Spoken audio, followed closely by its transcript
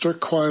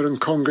Choir and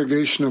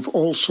congregation of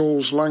All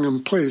Souls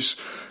Langham Place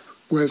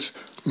with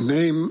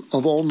Name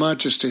of All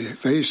Majesty.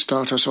 They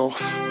start us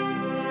off.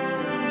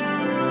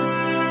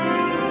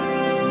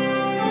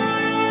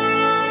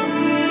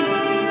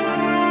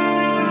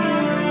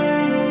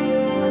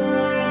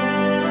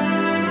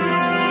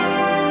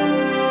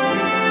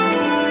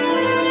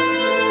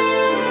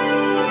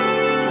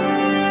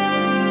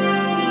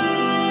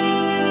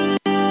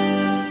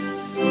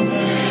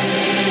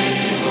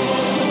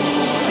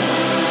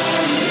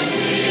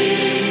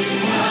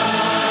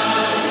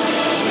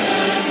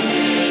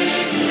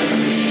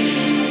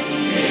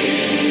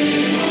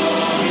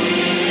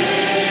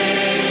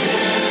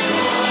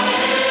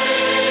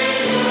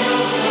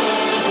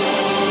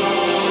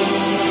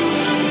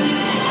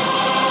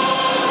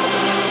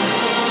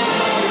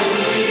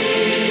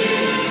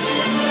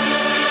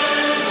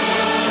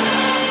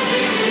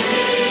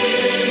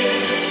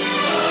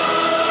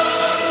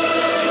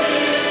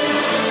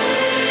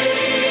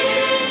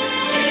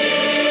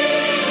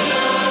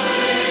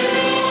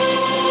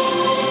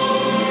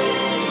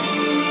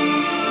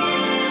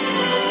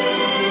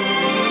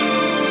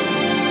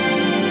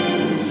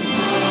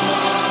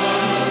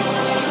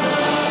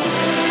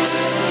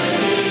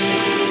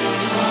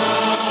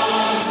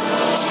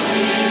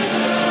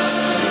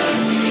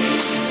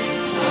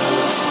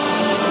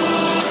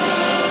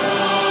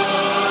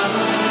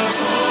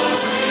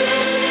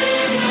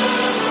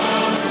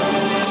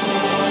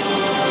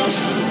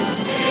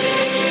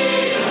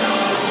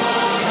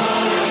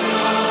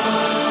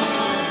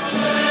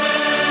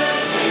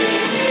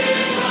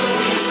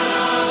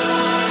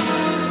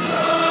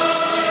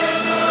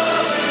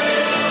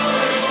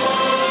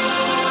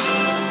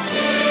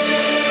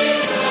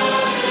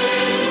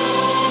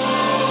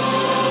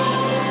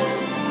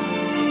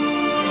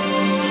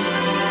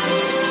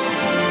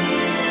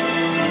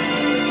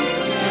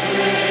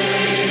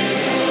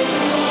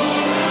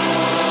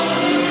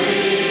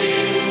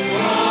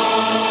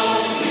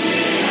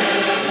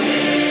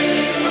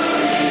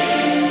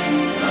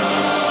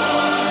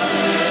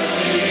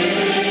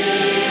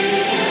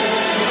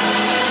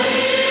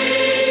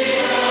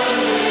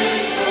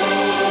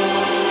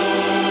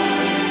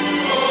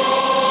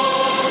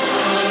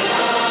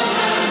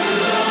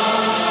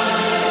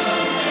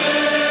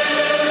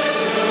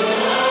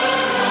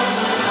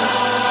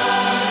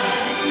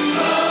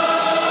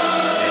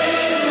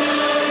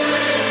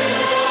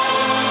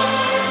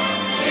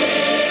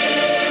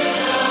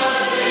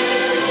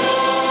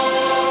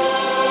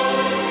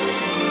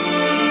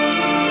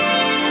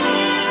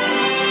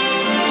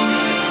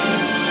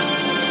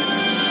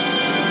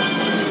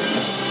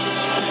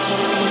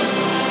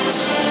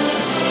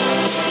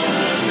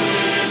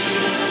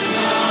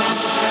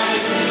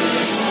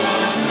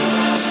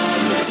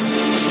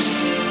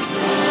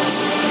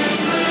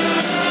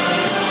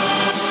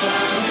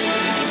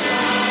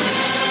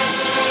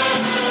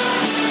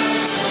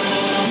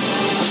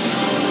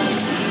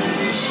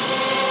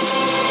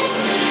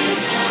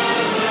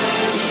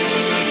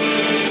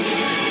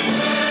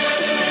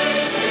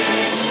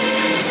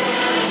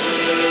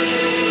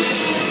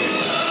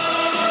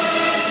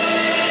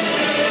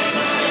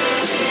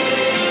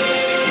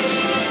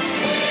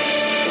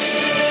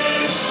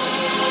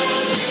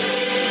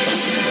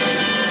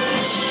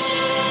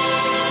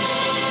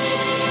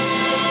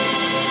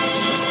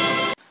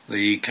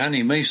 The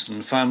Canny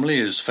Mason family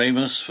is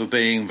famous for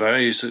being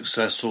very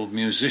successful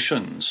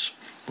musicians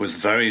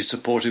with very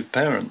supportive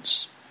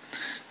parents.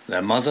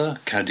 Their mother,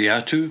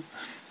 Kadiatu,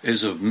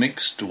 is of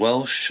mixed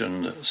Welsh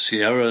and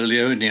Sierra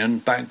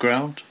Leonean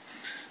background.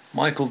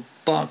 Michael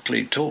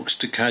Barclay talks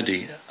to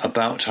Caddy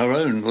about her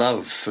own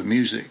love for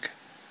music,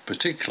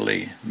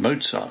 particularly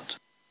Mozart.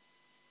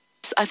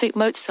 I think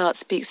Mozart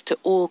speaks to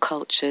all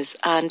cultures,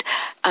 and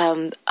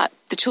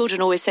the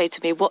children always say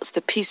to me, what's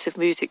the piece of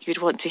music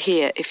you'd want to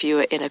hear if you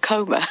were in a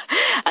coma?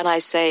 And I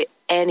say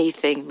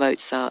anything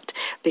Mozart,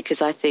 because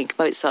I think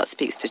Mozart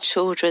speaks to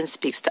children,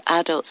 speaks to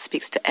adults,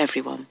 speaks to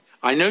everyone.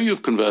 I know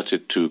you've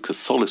converted to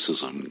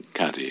Catholicism,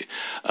 Caddy,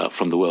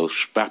 from the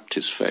Welsh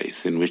Baptist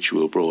faith in which you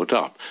were brought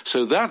up.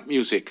 So that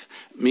music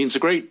means a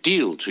great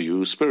deal to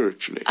you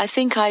spiritually. I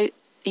think I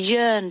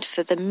yearned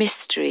for the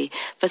mystery,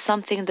 for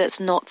something that's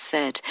not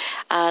said.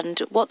 And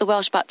what the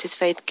Welsh Baptist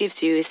faith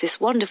gives you is this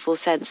wonderful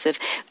sense of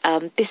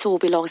this all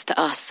belongs to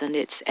us and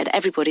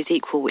everybody's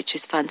equal, which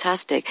is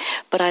fantastic.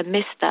 But I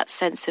missed that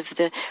sense of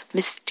the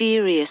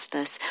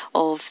mysteriousness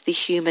of the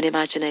human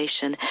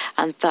imagination,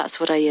 and that's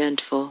what I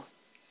yearned for.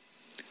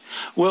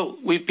 Well,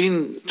 we've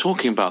been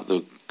talking about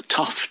the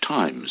tough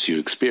times you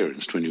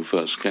experienced when you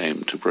first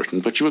came to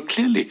Britain, but you were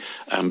clearly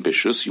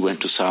ambitious. You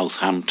went to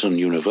Southampton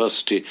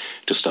University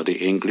to study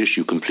English,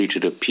 you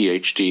completed a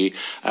PhD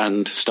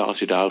and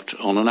started out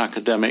on an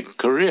academic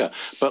career.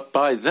 But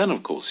by then,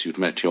 of course, you'd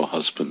met your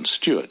husband,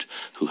 Stuart,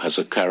 who has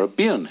a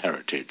Caribbean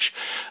heritage.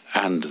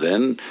 And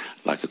then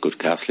like a good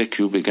Catholic,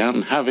 you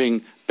began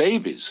having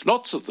babies,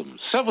 lots of them,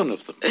 7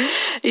 of them.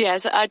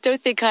 Yes, I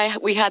don't think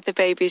we had the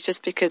babies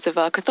just because of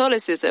our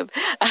Catholicism.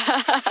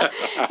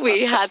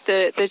 We had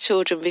the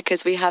children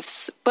because we have,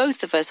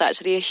 both of us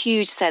actually, a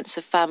huge sense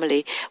of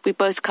family. We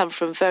both come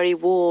from very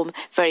warm,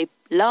 very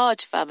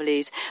large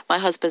families. My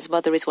husband's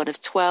mother is one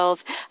of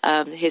 12.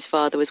 His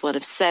father was one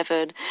of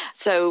 7.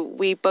 So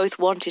we both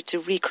wanted to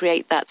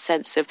recreate that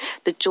sense of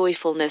the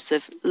joyfulness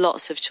of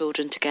lots of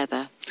children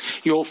together.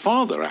 Your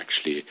father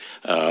actually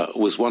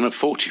was one of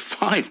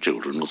 45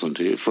 children, wasn't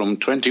he, from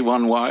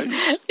 21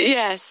 wives?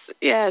 Yes.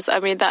 I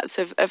mean, that's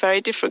a very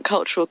different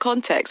cultural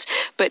context.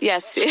 But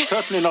yes.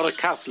 Certainly not a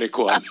Catholic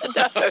one.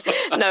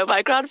 No,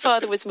 my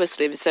grandfather was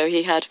Muslim, so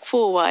he had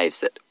 4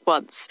 wives at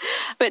once.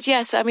 But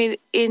yes, I mean,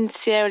 in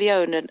Sierra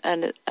Leone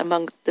and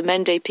among the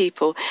Mende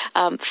people,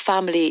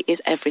 family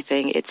is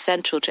everything. It's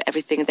central to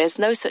everything. There's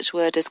no such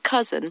word as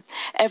cousin.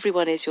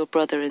 Everyone is your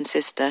brother and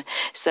sister.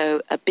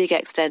 So a big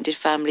extended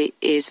family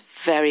is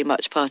very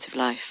much part of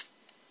life.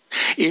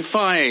 If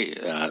I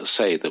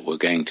say that we're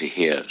going to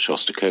hear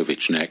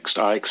Shostakovich next,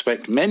 I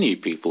expect many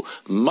people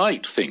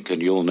might think, and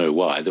you'll know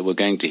why, that we're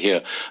going to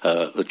hear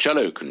the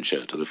cello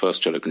concerto, the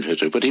first cello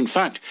concerto. But in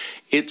fact,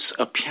 it's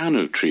a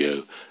piano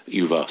trio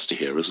you've asked to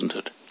hear, isn't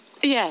it?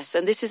 Yes,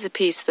 and this is a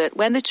piece that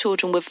when the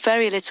children were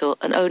very little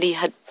and only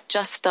had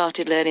just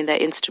started learning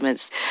their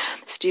instruments,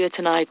 Stuart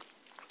and I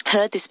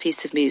heard this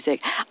piece of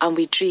music and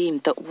we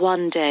dreamed that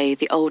one day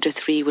the older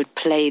 3 would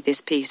play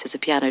this piece as a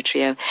piano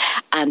trio,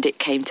 and it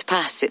came to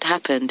pass. It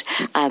happened,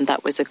 and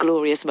that was a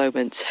glorious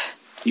moment.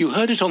 You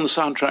heard it on the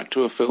soundtrack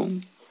to a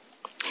film?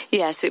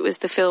 Yes, it was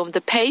the film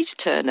The Page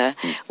Turner,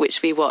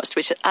 which we watched,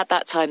 which at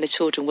that time the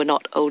children were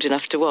not old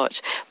enough to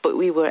watch, but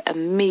we were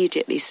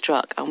immediately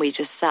struck and we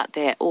just sat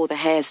there, all the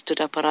hairs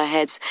stood up on our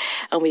heads,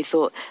 and we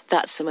thought,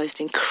 that's the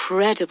most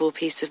incredible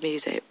piece of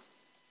music.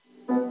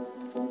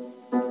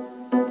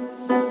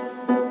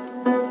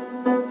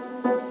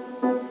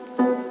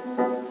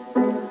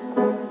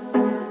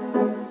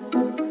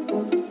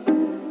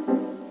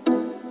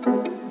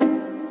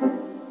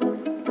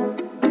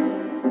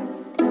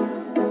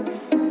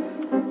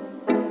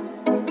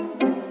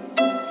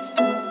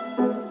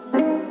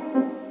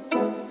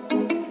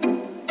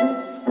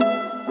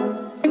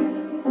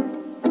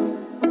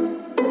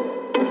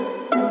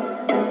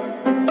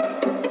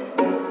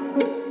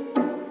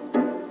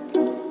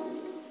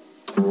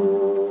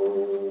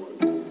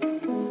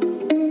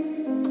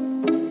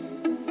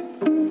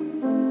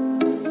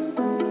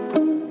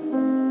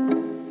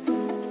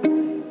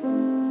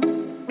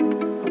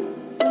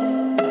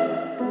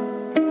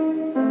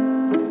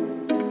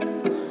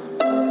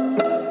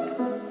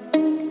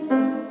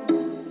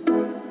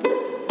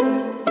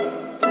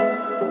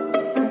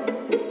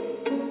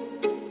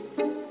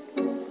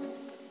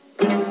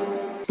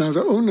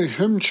 The only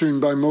hymn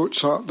tune by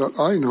Mozart that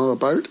I know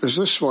about is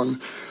this one,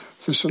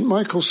 the St.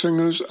 Michael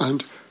Singers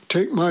and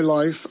Take My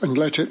Life and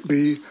Let It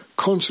Be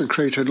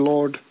Consecrated,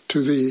 Lord,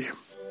 to Thee.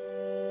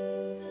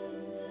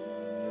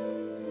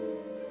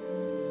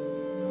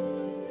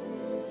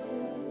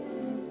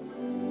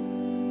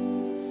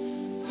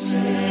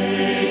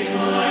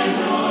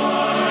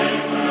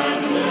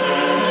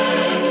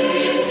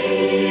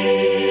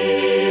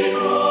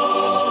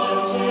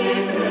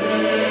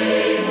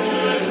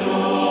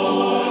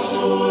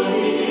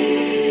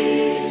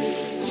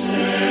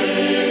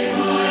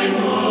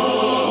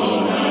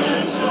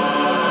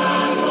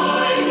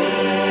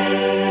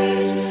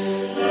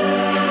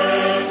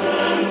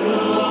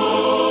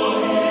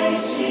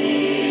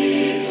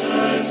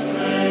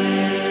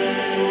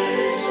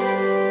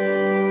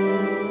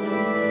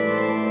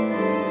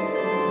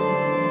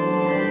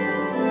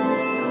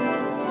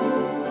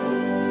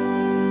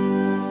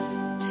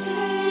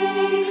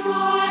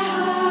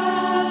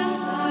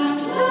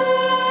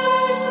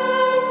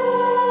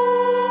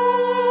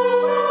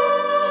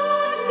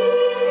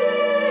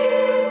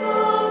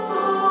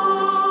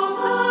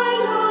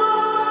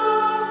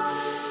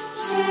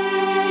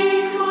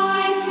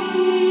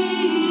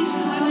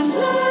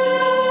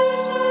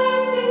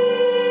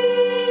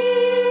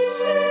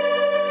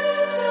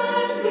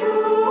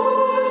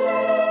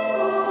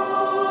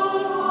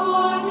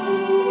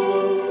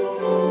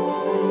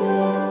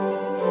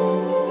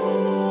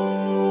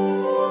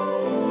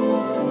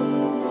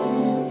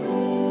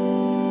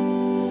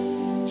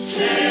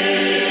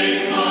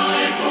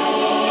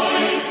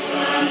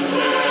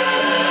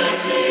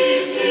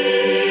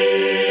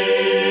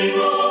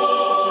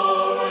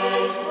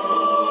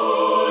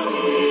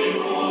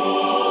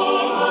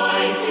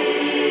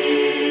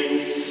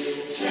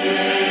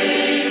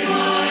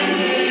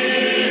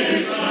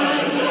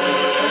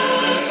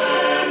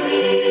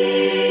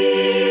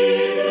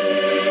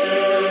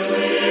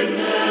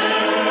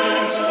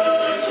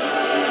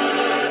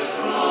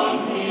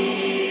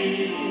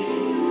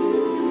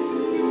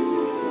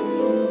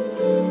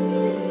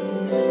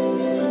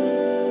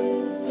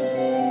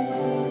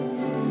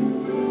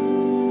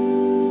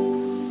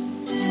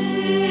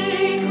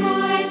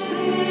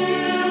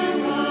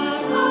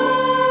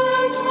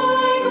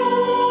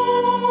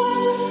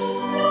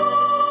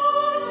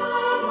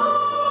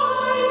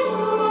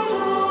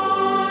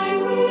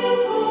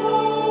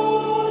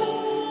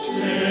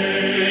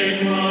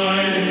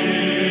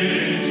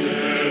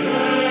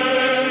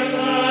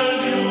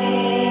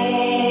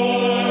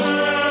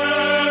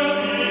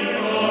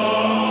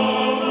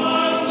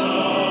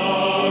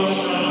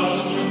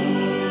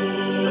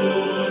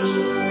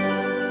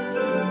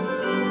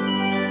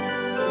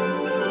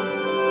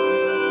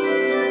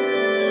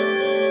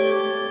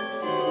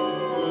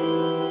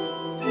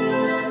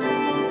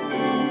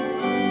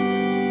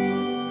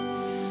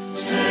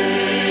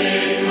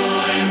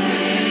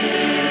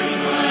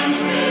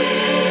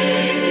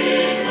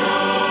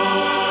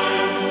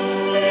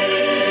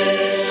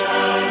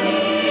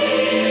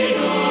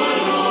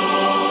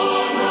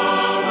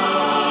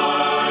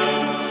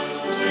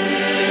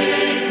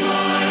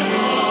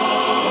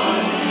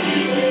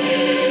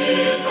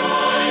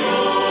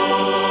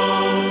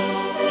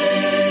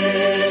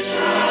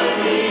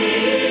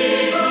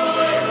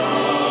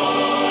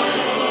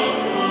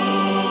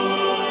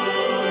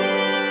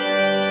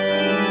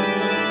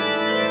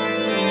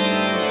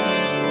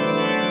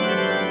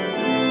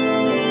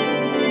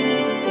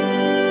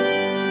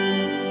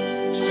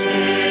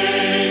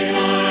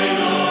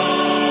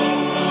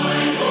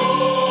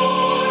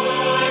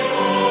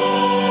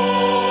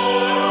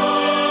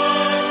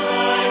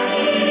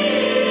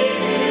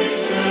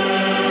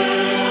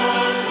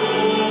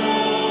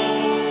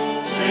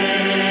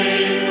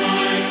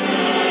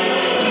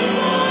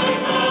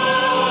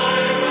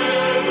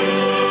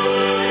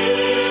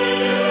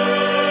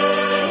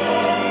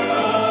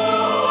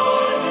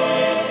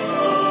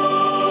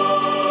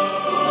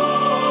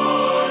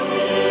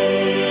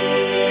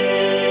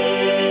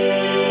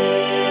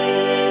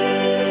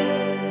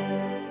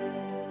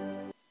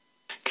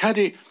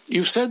 Caddy,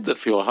 you've said that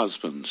for your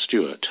husband,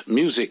 Stuart,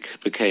 music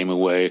became a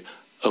way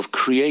of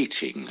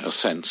creating a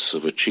sense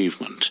of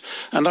achievement.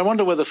 And I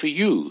wonder whether for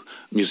you,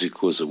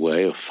 music was a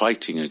way of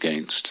fighting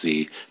against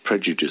the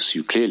prejudice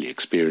you clearly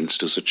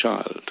experienced as a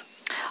child.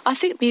 I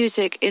think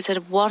music is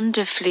a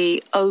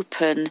wonderfully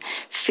open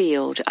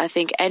field. I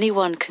think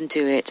anyone can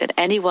do it and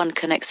anyone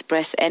can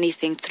express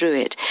anything through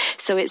it.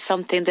 So it's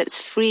something that's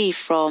free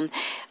from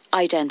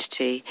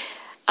identity.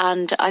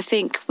 And I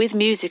think with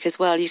music as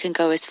well, you can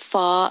go as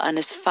far and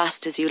as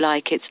fast as you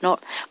like. It's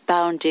not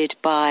bounded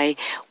by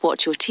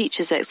what your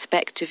teachers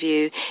expect of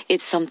you.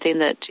 It's something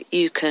that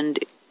you can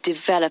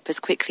develop as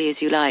quickly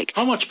as you like.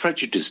 How much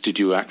prejudice did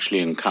you actually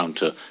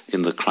encounter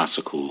in the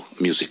classical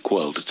music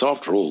world? It's,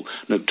 after all,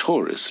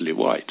 notoriously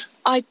white.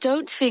 I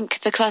don't think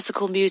the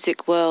classical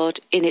music world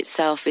in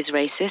itself is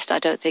racist. I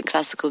don't think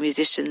classical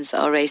musicians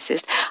are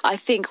racist. I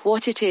think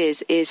what it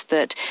is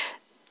that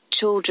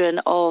children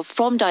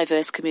from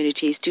diverse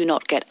communities do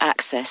not get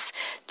access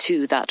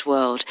to that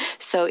world.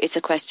 So it's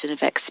a question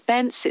of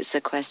expense, it's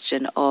a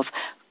question of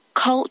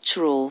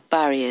cultural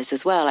barriers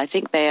as well. I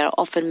think they are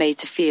often made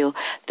to feel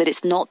that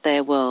it's not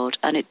their world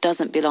and it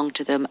doesn't belong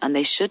to them and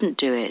they shouldn't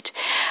do it.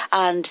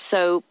 And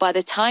so by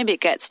the time it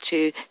gets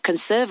to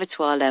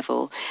conservatoire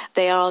level,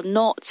 they are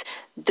not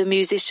the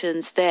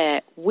musicians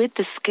there with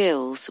the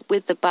skills,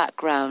 with the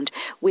background,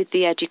 with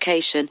the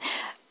education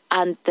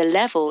and the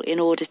level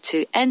in order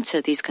to enter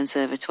these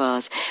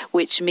conservatoires,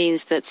 which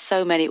means that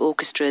so many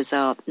orchestras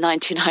are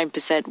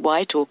 99%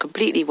 white or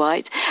completely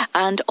white.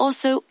 And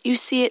also you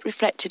see it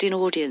reflected in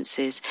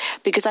audiences,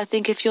 because I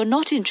think if you're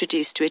not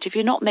introduced to it, if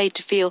you're not made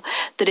to feel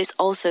that it's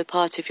also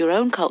part of your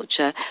own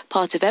culture,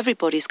 part of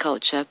everybody's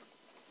culture,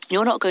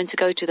 you're not going to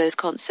go to those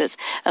concerts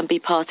and be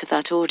part of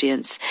that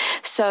audience.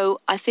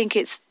 So I think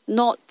it's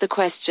not the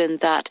question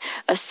that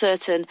a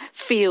certain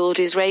field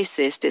is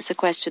racist. It's a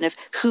question of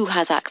who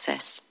has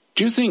access.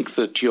 Do you think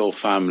that your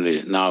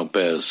family now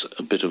bears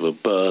a bit of a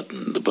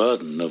burden, the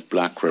burden of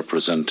black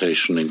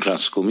representation in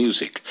classical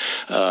music?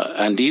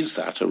 And is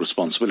that a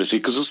responsibility?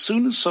 Because as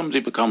soon as somebody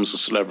becomes a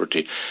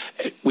celebrity,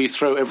 we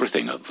throw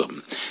everything at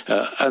them.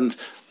 And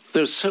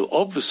there's so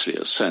obviously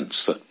a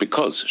sense that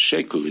because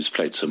Sheku is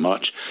played so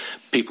much,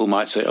 people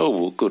might say, oh,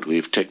 well, good,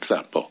 we've ticked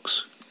that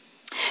box.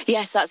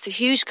 Yes, that's a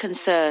huge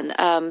concern,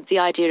 the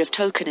idea of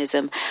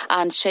tokenism.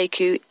 And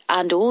Sheku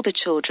and all the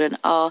children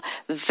are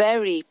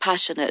very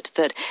passionate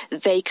that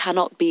they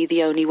cannot be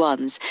the only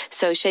ones.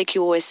 So Sheku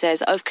always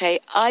says, okay,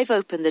 I've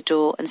opened the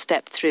door and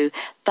stepped through.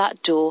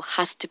 That door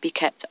has to be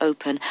kept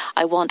open.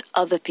 I want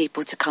other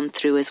people to come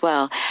through as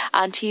well.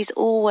 And he's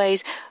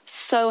always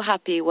so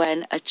happy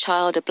when a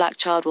black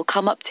child will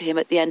come up to him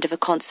at the end of a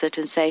concert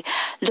and say,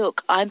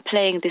 look, I'm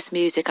playing this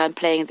music, I'm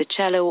playing the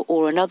cello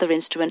or another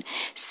instrument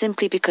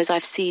simply because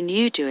I've seen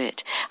you do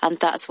it. And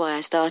that's why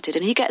I started.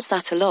 And he gets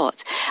that a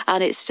lot.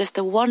 And it's just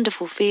a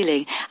wonderful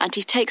feeling. And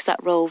he takes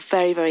that role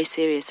very, very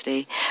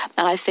seriously.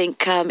 And I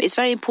think it's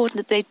very important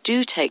that they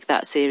do take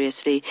that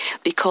seriously,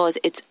 because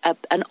it's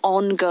an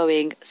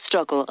ongoing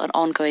struggle, an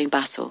ongoing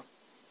battle.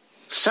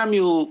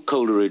 Samuel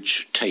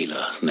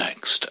Coleridge-Taylor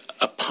next.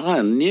 A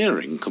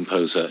pioneering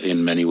composer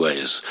in many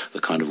ways,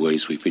 the kind of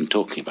ways we've been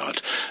talking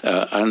about.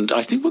 And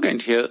I think we're going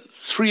to hear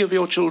 3 of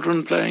your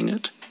children playing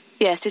it.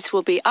 Yes, this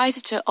will be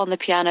Isata on the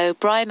piano,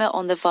 Bryma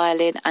on the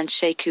violin and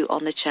Sheku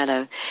on the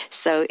cello.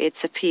 So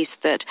it's a piece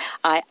that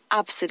I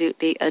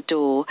absolutely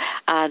adore.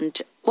 And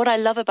what I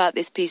love about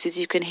this piece is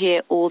you can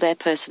hear all their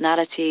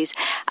personalities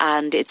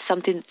and it's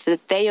something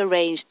that they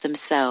arranged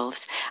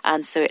themselves,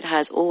 and so it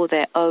has all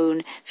their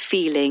own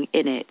feeling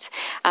in it.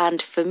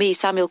 And for me,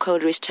 Samuel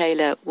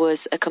Coleridge-Taylor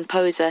was a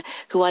composer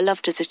who I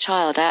loved as a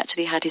child. I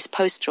actually had his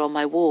poster on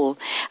my wall,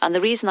 and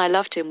the reason I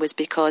loved him was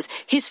because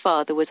his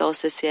father was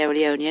also Sierra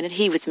Leonean and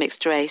he was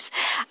mixed race,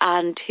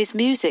 and his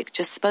music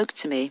just spoke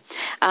to me.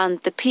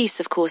 And the piece,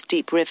 of course,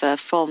 Deep River,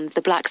 from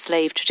the black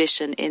slave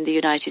tradition in the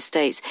United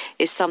States,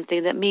 is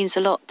something that means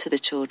a lot to the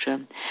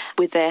children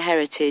with their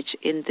heritage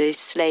in the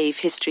slave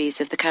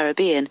histories of the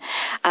Caribbean.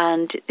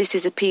 And this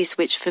is a piece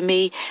which for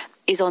me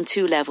is on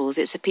two levels.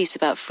 It's a piece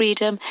about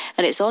freedom,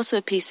 and it's also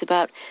a piece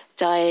about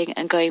dying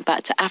and going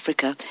back to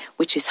Africa,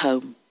 which is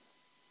home.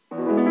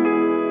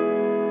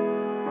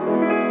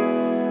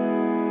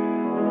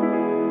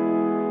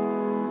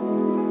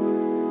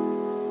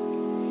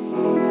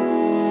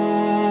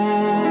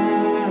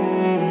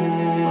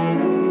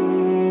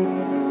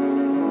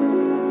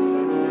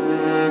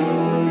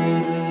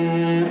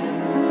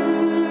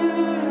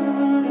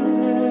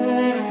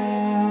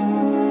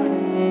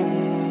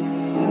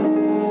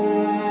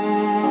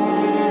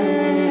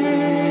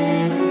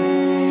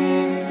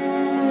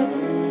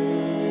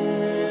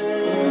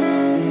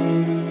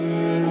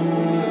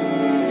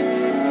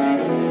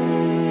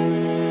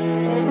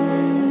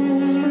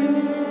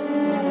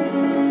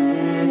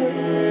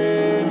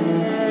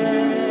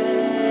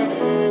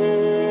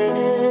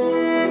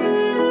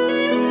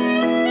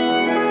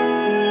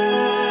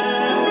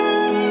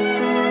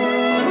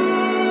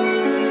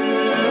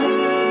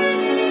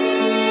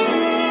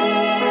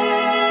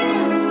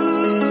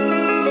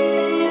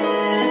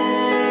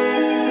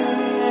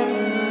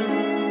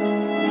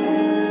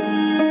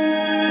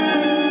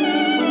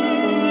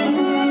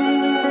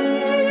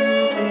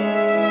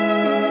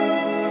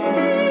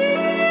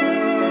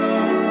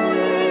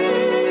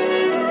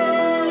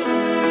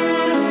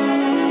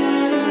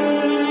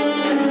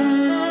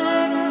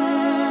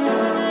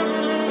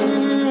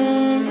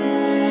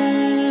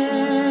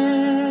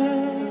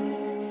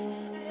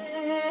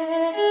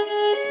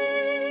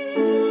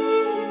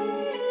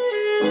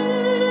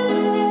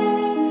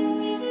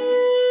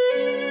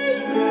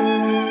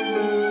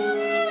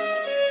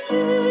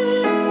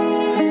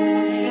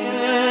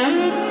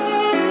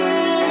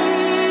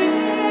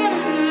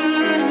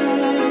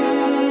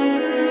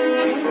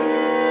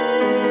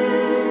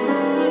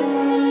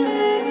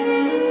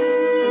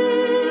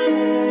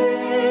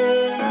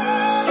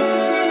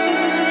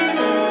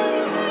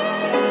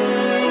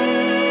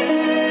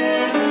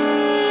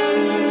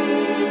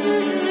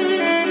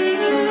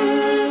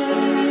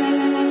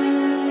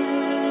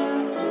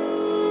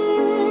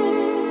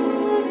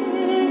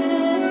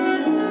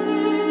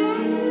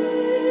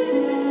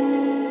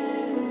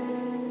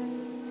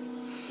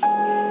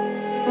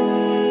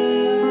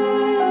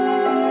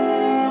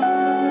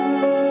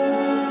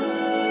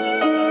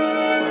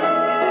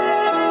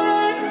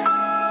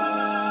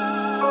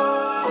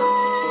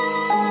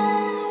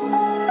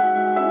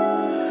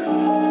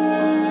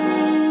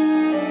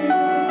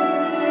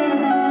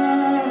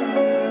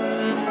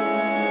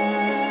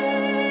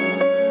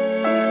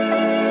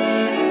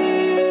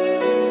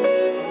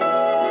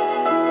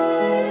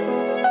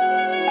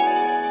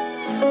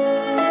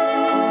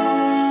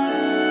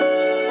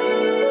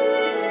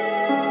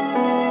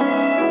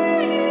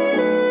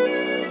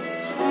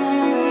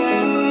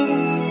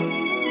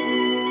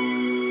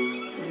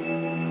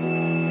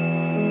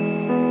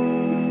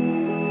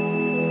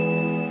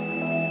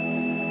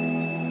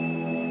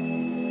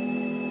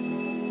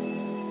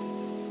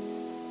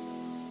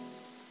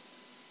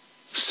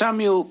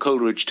 Samuel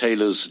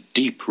Coleridge-Taylor's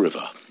Deep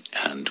River,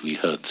 and we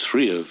heard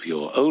three of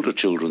your older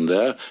children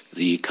there,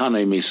 the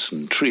Kane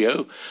Mason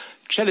Trio,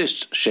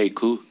 cellist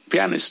Sheku,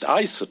 pianist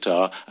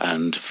Aisatar,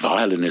 and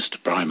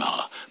violinist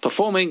Braimar,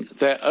 performing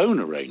their own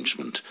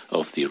arrangement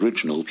of the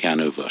original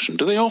piano version.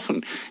 Do they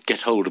often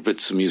get hold of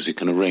bits of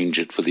music and arrange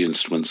it for the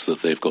instruments that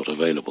they've got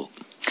available?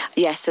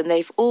 Yes, and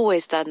they've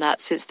always done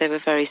that since they were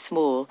very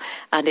small.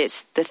 And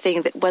it's the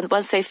thing that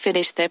once they've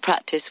finished their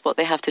practice, what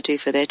they have to do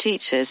for their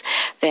teachers,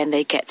 then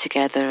they get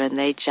together and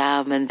they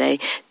jam and they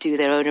do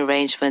their own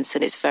arrangements,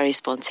 and it's very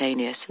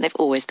spontaneous. And they've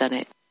always done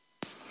it.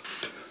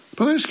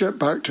 But let's get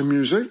back to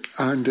music,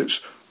 and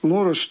it's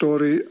Laura's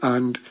story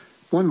and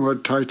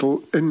one-word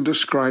title,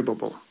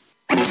 Indescribable.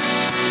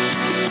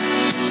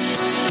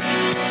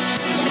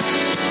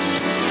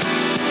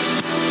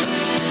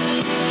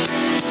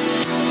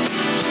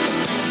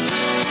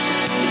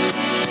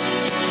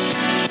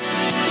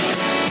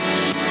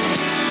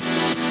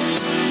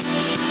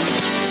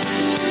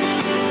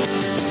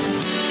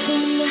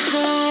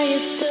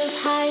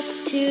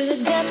 To the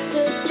depths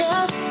of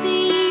the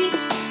sea,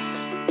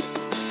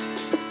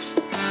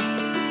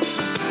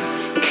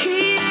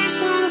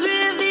 creation's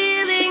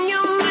revealing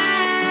your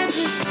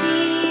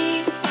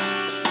majesty.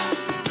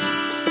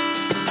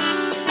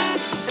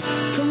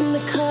 From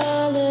the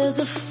colors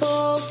of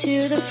fall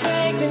to the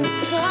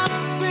fragrance of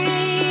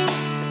spring,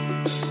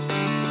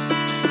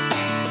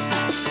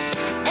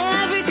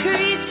 every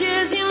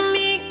creature's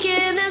unique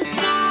in a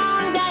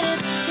song that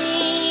it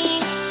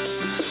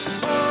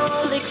sings,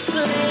 all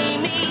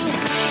exclaiming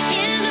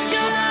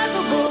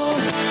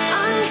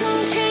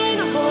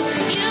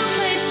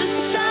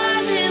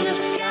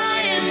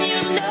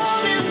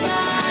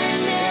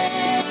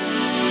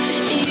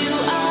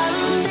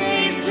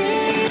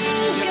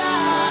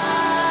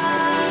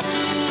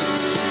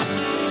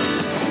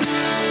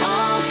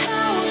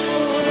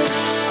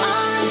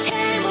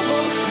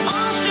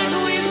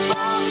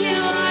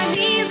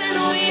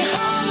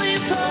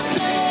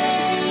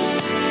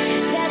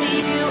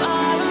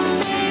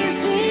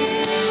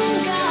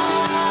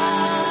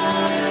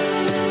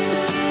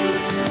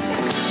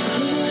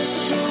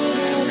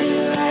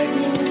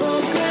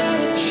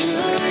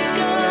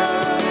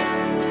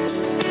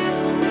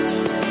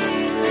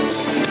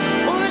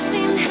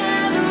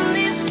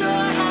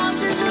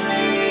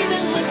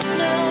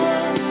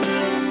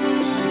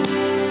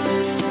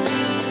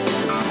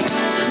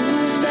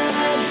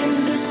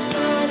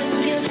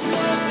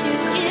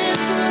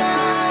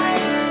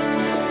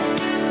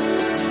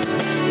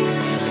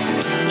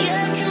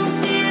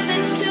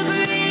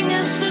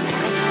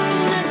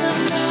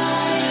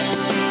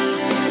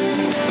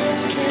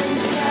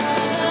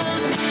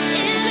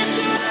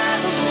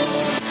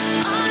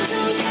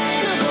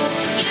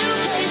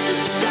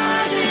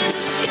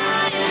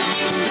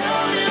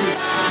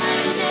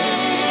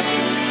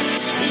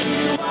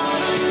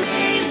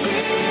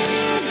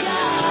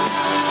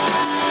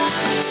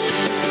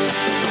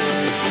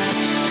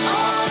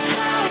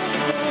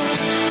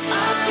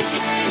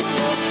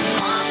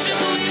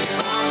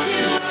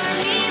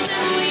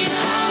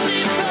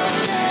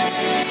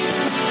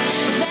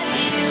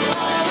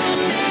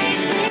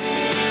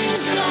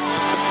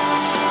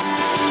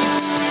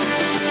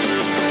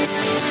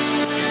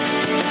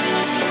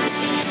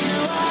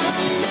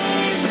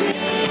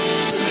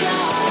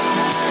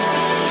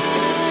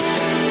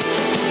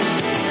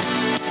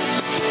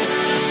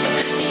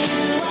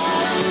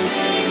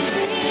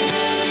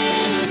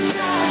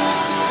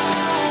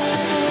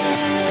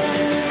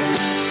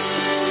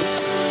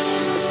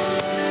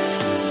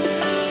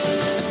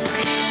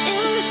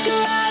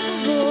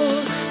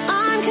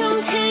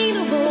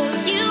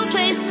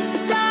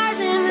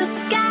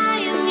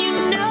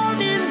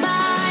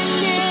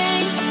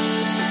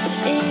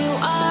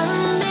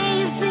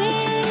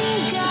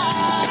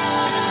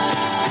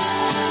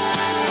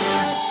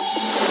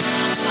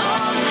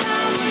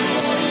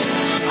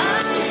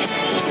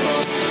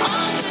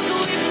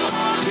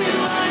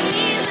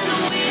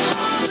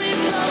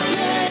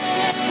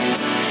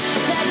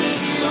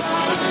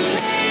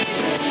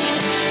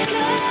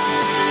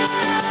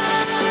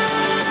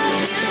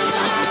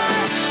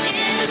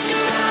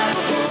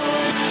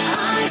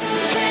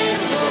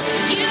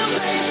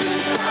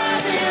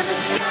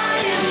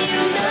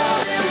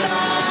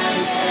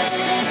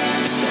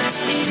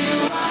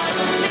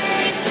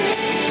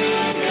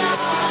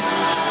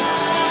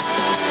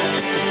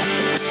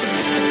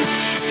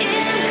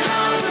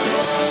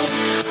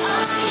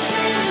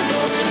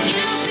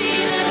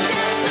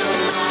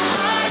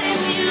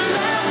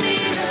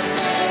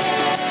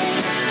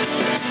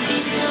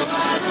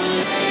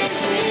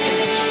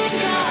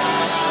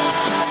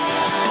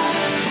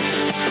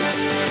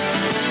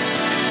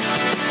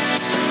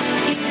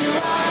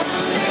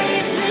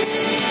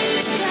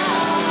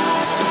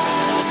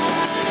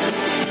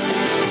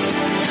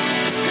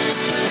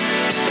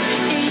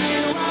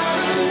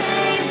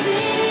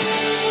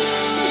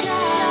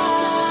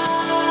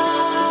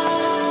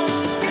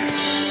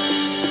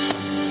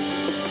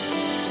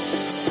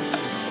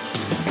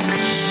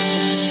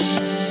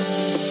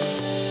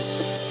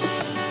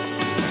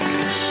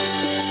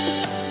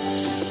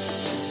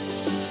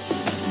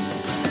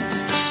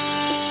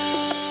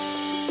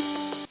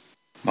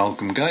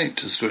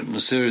Gate has written a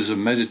series of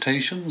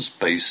meditations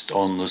based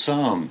on the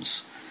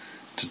Psalms.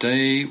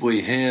 Today we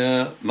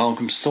hear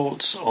Malcolm's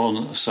thoughts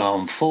on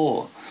Psalm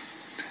 4.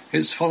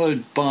 It's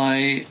followed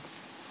by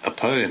a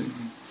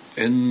poem,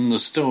 In the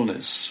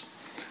Stillness,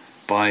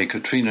 by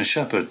Katrina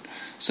Shepherd,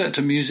 set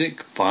to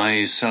music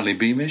by Sally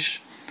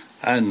Beamish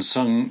and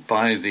sung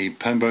by the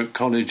Pembroke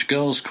College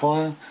Girls'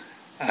 Choir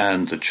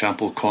and the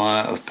Chapel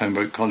Choir of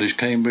Pembroke College,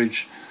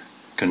 Cambridge,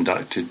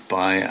 conducted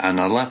by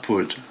Anna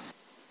Lapwood.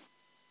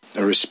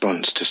 A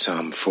response to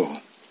Psalm 4.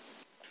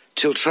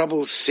 Till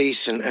troubles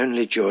cease and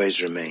only joys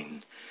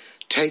remain,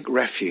 take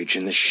refuge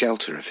in the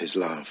shelter of his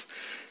love,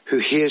 who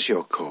hears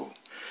your call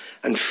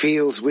and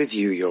feels with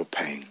you your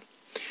pain,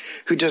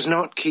 who does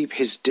not keep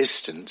his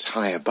distance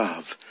high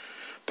above,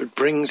 but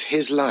brings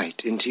his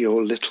light into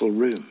your little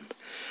room,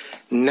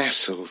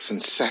 nestles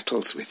and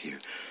settles with you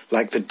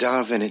like the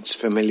dove in its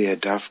familiar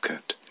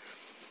dovecote.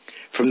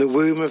 From the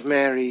womb of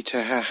Mary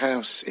to her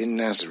house in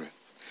Nazareth,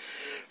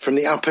 from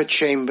the upper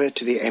chamber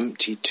to the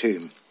empty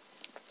tomb,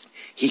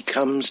 he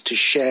comes to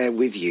share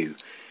with you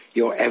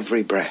your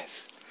every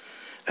breath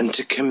and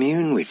to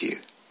commune with you.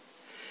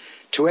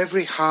 To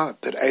every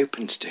heart that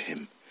opens to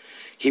him,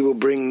 he will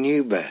bring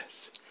new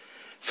birth.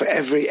 For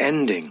every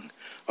ending,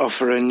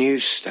 offer a new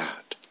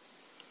start.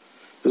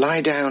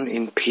 Lie down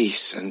in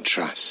peace and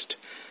trust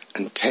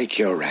and take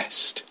your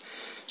rest,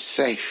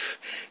 safe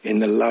in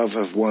the love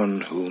of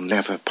one who'll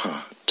never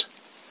part.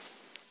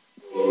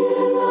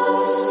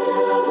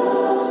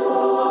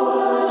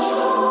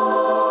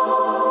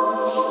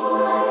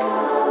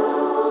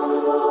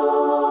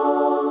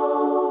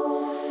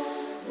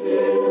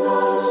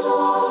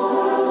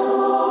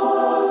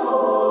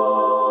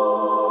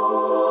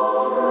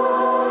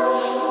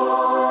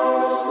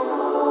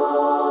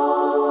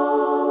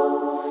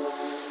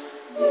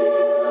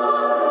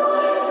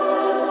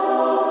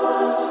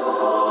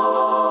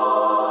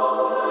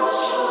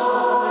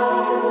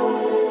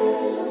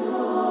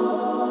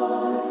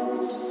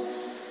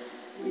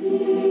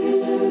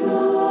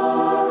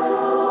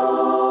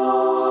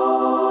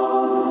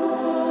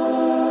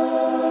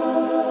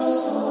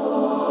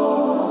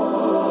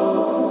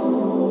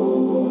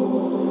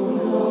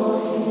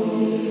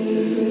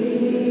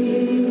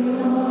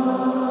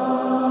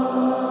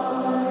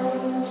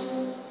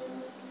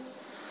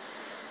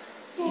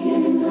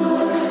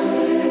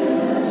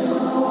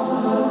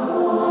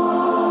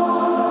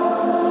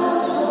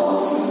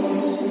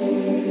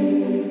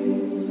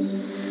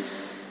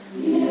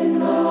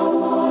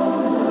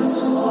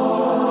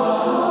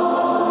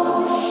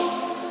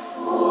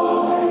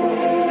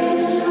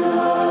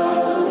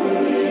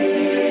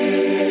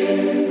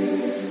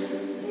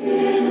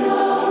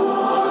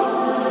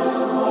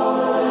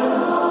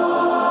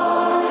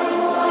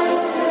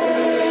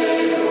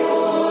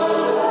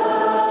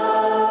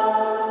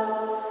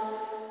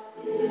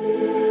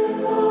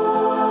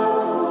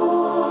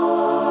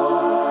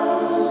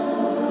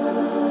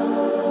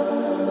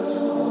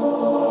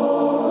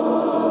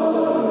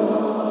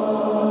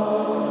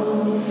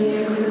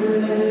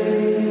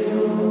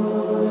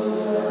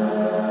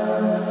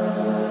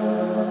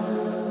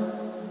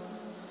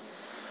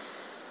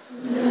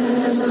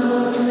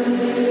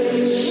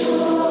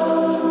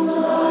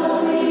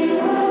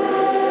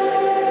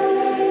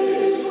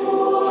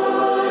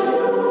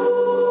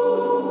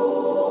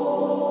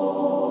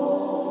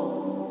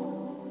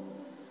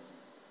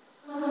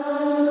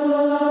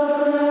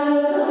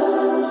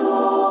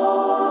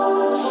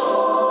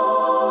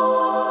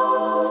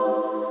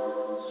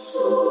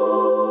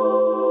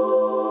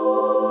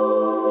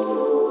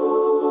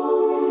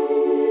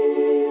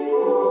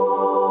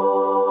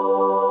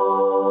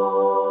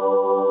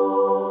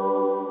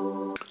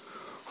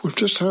 We've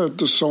just heard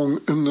the song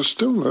In the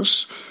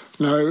Stillness.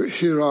 Now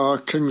here are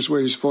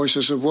Kingsway's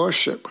Voices of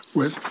Worship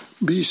with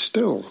Be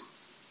Still.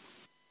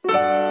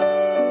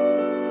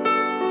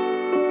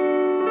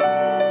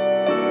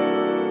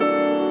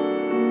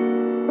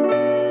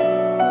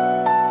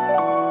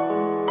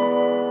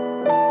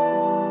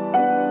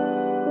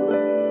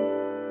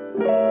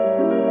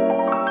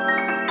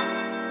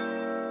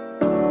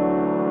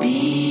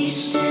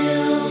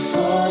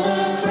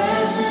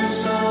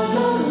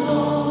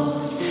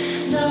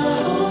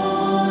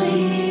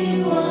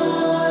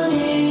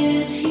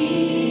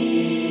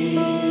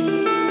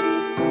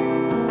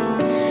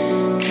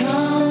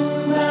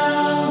 Come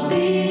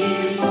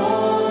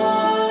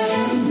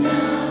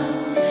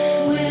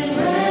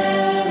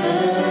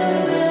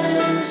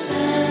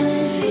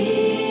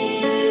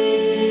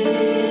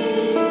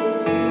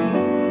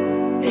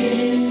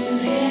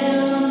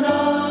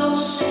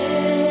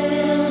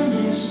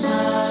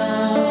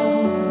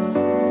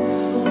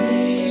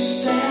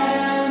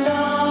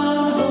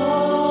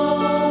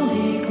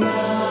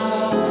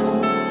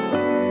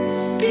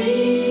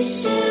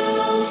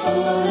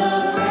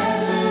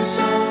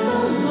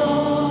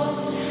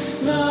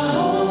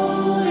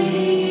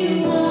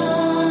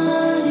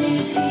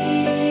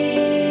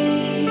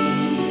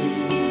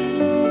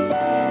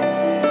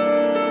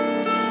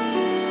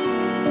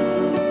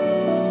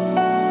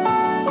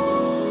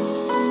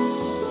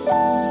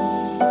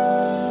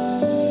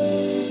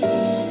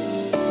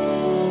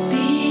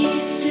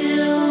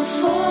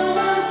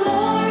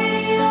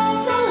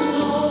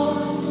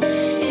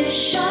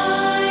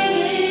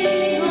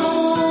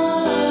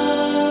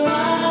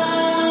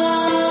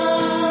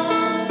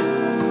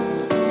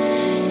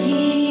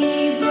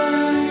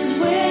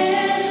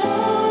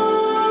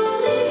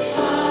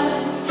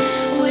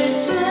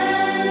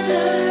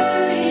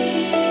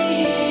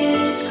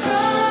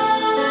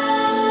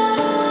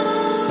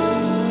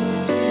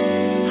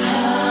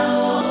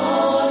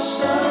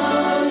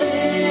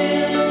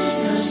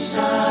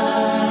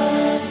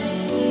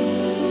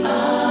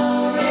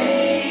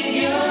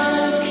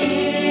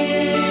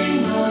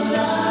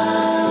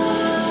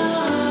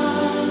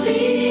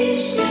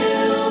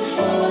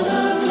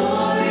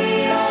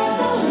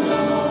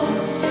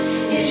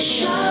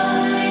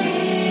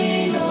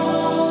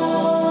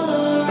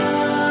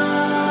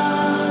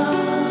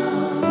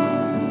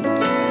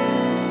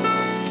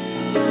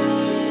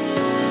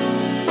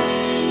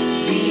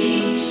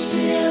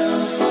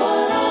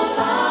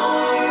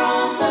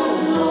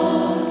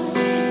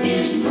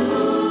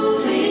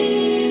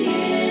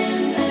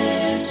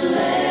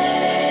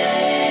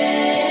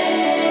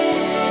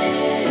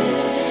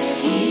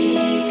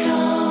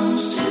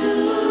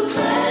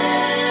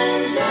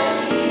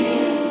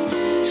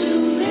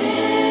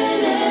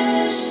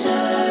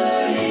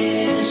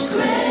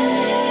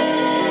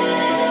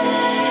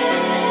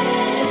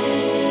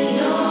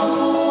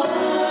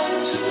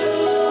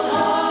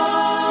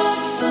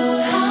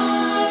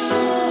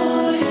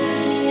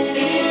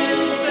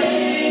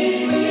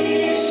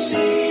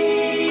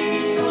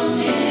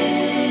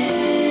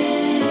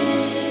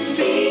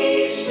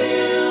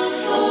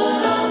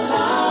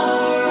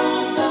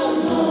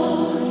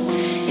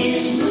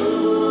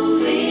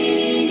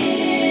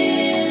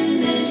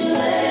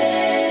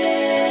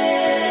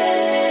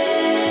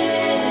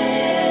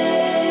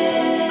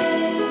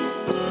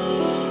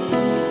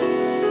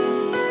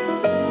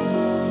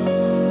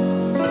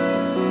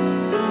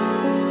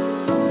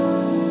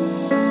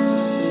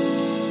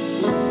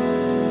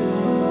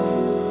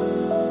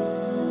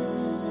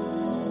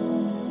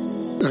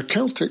A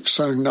Celtic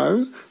sound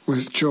now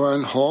with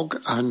Joanne Hogg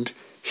and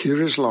Here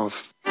Is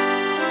Love.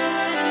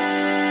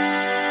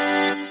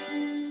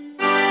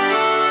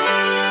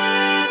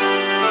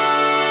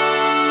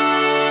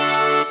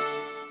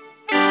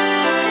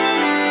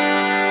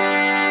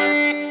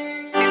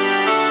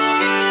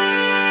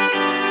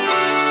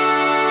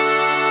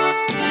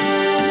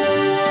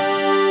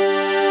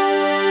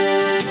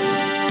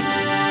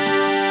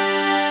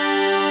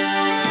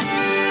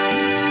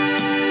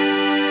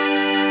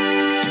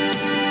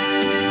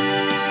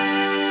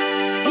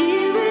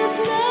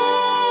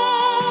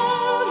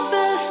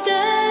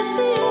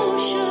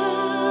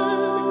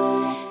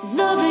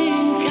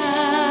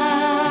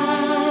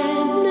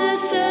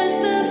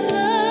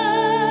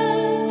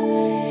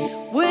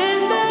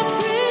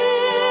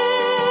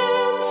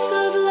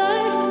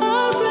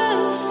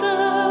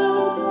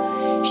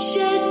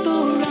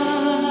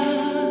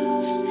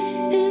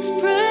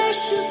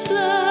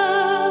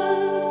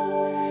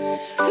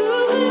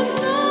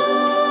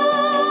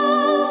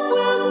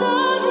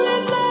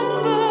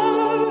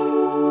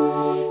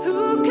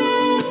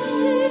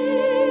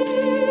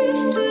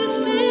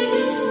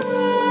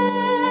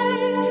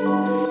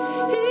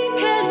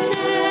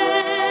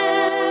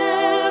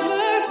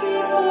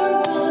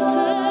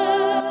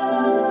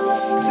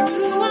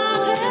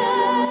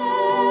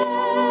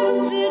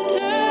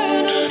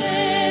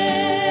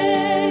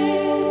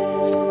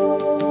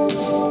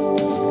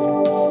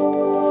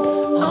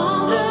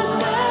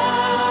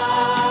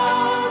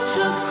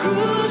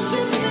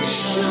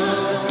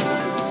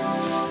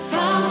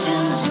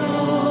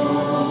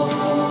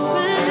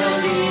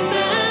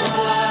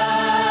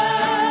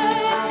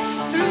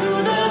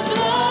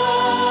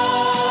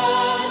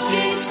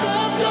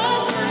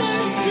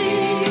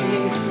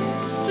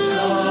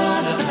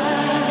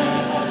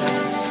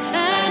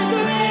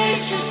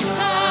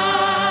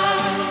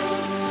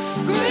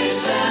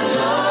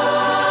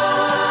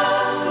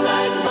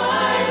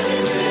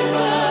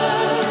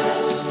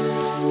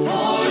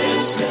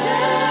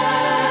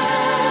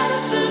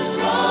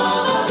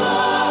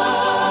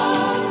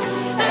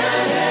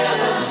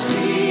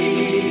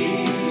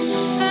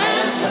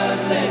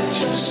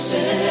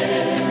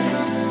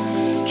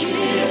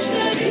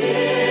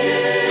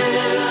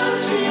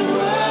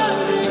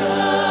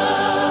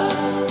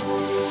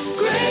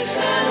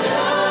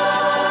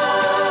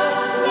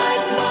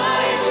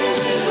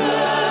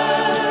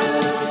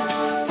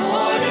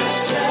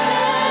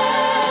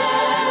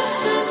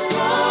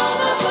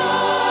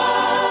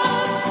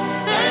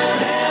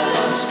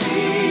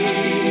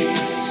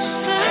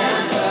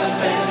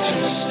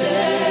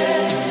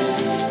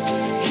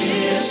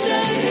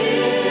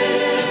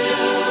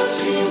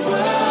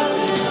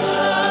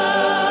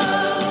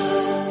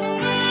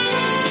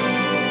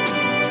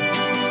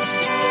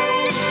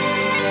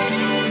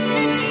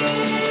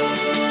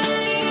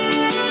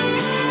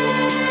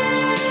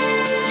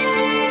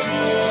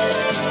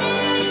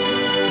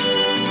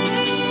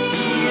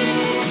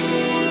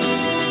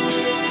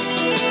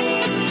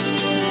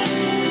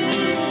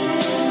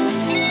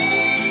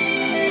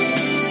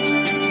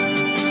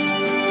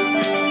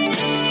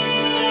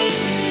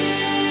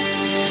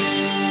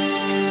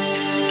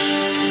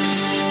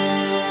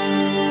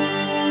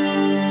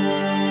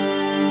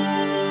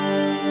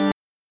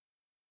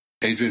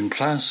 Adrian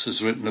Plass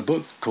has written a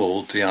book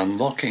called The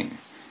Unlocking,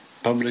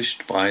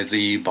 published by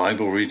the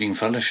Bible Reading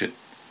Fellowship.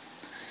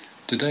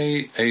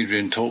 Today,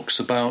 Adrian talks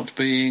about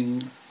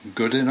being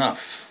good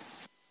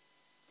enough.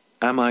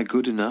 Am I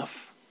good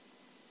enough?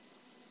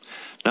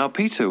 Now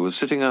Peter was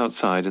sitting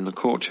outside in the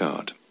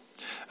courtyard.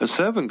 A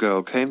servant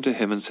girl came to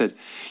him and said,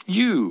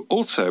 "You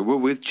also were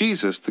with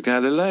Jesus the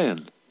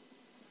Galilean."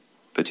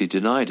 But he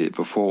denied it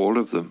before all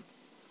of them,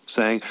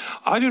 saying,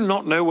 "I do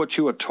not know what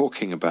you are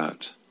talking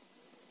about."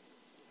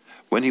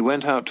 When he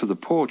went out to the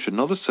porch,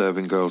 another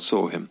serving girl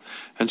saw him,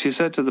 and she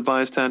said to the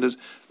bystanders,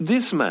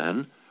 "This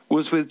man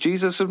was with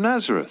Jesus of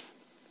Nazareth."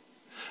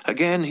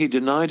 Again he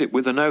denied it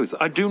with an oath,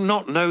 "I do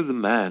not know the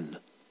man."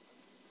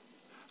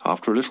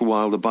 After a little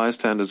while the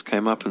bystanders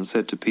came up and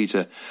said to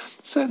Peter,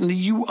 "Certainly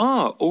you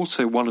are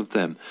also one of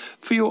them,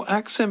 for your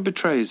accent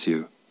betrays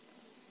you."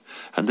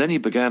 And then he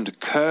began to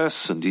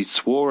curse, and he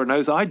swore an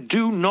oath, "I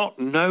do not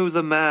know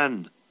the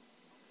man."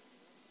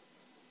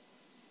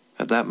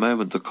 At that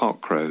moment the cock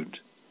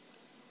crowed.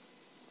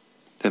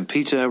 Then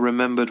Peter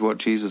remembered what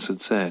Jesus had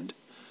said,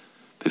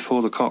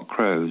 "Before the cock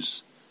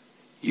crows,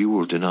 you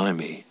will deny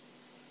me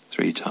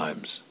 3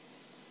 times."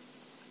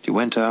 He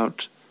went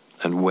out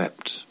and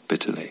wept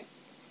bitterly.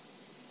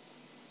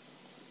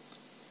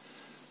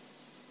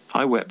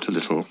 I wept a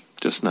little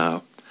just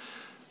now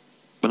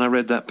when I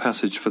read that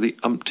passage for the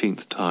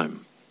umpteenth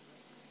time.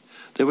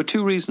 There were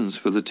 2 reasons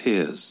for the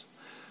tears.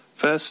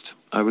 First,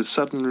 I was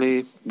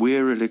suddenly,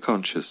 wearily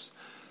conscious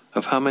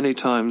of how many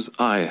times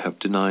I have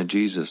denied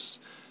Jesus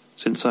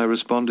since I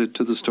responded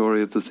to the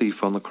story of the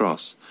thief on the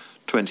cross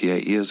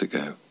 28 years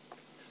ago.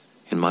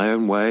 In my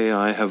own way,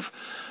 I have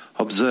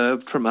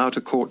observed from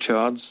outer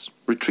courtyards,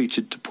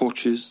 retreated to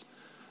porches,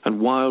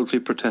 and wildly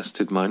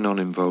protested my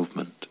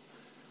non-involvement.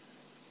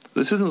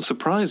 This isn't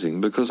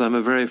surprising because I'm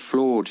a very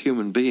flawed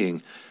human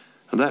being,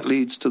 and that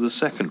leads to the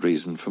second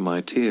reason for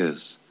my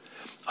tears.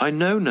 I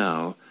know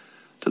now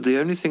that the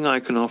only thing I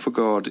can offer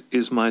God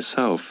is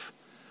myself,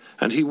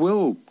 and he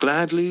will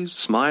gladly,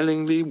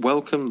 smilingly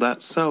welcome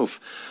that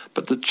self.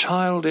 But the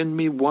child in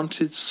me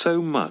wanted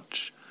so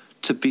much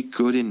to be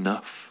good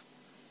enough.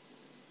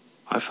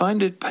 I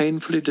find it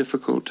painfully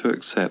difficult to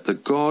accept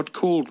that God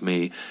called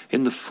me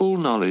in the full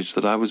knowledge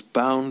that I was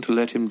bound to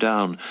let him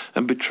down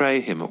and betray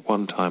him at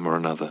one time or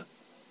another.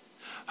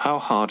 How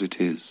hard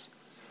it is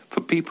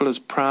for people as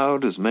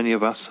proud as many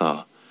of us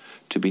are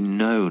to be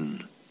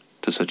known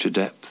to such a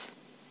depth,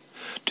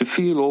 to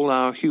feel all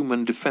our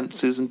human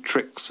defences and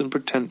tricks and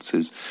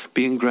pretences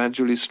being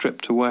gradually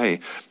stripped away,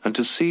 and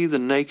to see the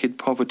naked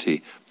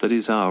poverty that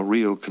is our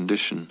real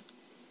condition.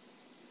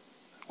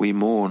 We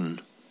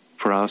mourn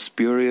for our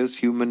spurious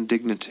human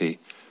dignity,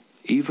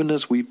 even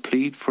as we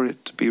plead for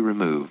it to be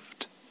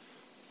removed.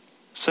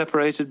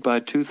 Separated by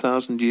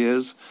 2,000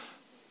 years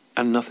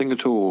and nothing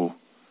at all,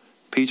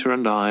 Peter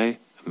and I,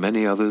 and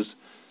many others,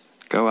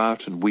 go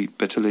out and weep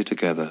bitterly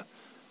together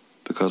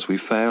because we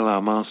fail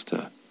our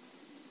Master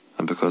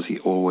and because he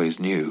always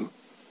knew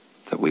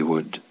that we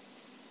would.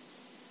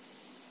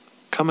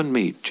 Come and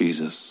meet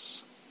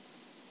Jesus.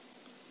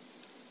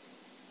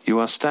 You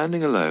are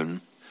standing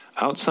alone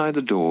outside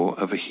the door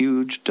of a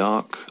huge,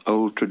 dark,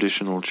 old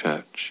traditional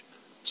church,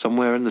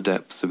 somewhere in the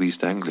depths of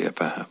East Anglia,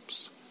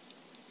 perhaps.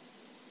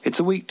 It's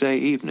a weekday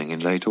evening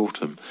in late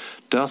autumn.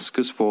 Dusk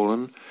has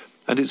fallen,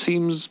 and it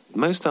seems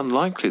most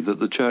unlikely that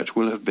the church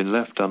will have been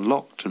left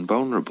unlocked and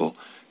vulnerable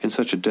in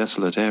such a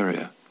desolate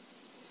area.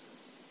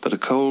 But a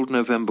cold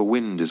November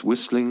wind is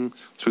whistling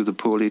through the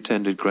poorly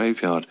tended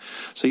graveyard,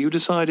 so you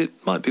decide it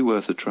might be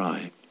worth a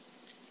try.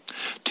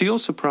 To your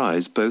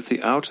surprise, both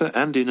the outer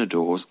and inner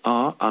doors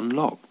are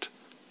unlocked,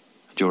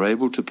 and you're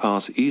able to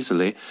pass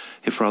easily,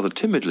 if rather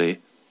timidly,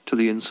 to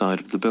the inside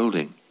of the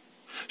building,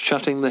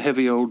 shutting the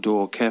heavy old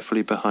door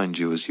carefully behind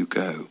you as you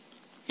go.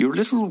 You're a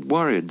little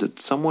worried that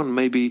someone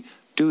may be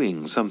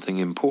doing something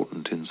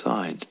important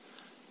inside.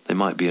 They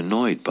might be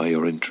annoyed by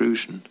your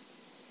intrusion.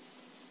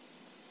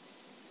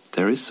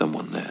 There is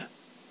someone there.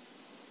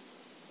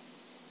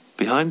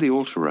 Behind the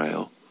altar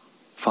rail,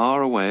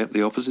 far away at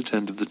the opposite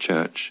end of the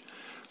church,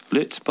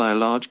 lit by a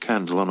large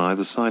candle on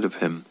either side of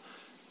him,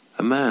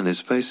 a man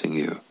is facing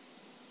you,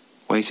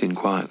 waiting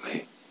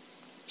quietly.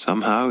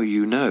 Somehow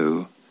you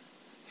know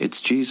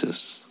it's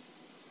Jesus,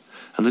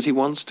 and that he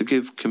wants to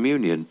give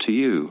communion to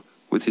you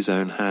with his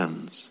own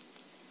hands.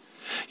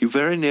 You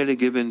very nearly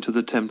give in to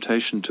the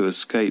temptation to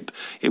escape.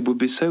 It would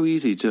be so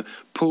easy to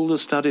pull the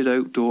studded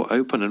oak door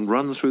open and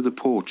run through the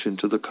porch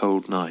into the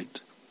cold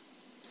night.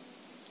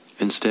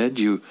 Instead,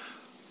 you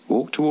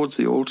walk towards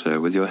the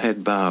altar with your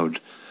head bowed,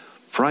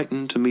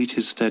 frightened to meet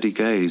his steady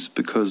gaze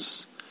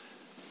because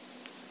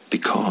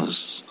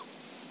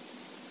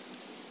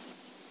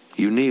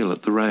you kneel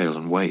at the rail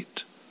and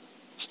wait,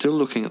 still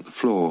looking at the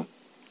floor.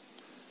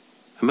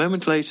 A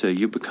moment later,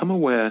 you become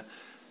aware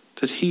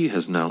that he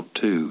has knelt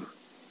too.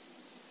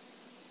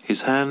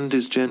 His hand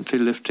is gently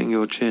lifting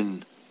your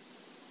chin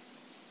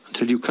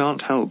until you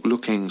can't help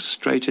looking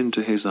straight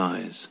into his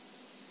eyes.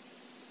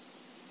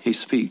 He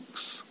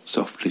speaks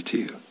softly to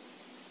you.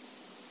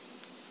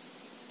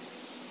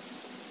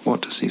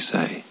 What does he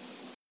say?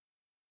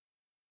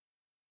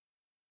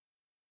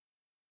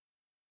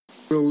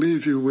 We'll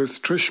leave you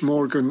with Trish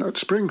Morgan at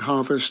Spring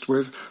Harvest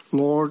with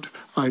Lord,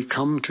 I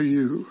Come to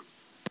You.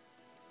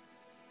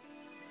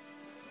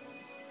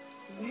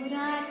 Lord,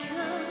 I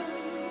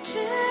come to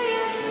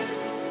you.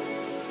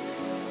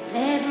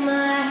 Let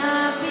my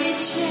heart be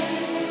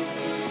changed.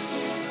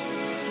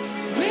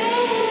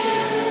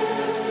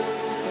 Renewed,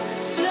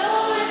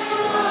 flowing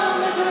from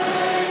the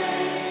grave.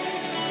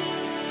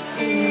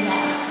 Lord,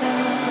 I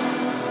found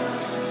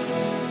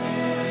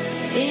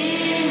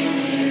in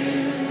you.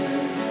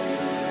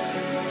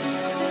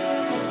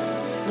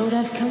 Lord,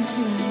 I've come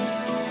to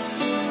know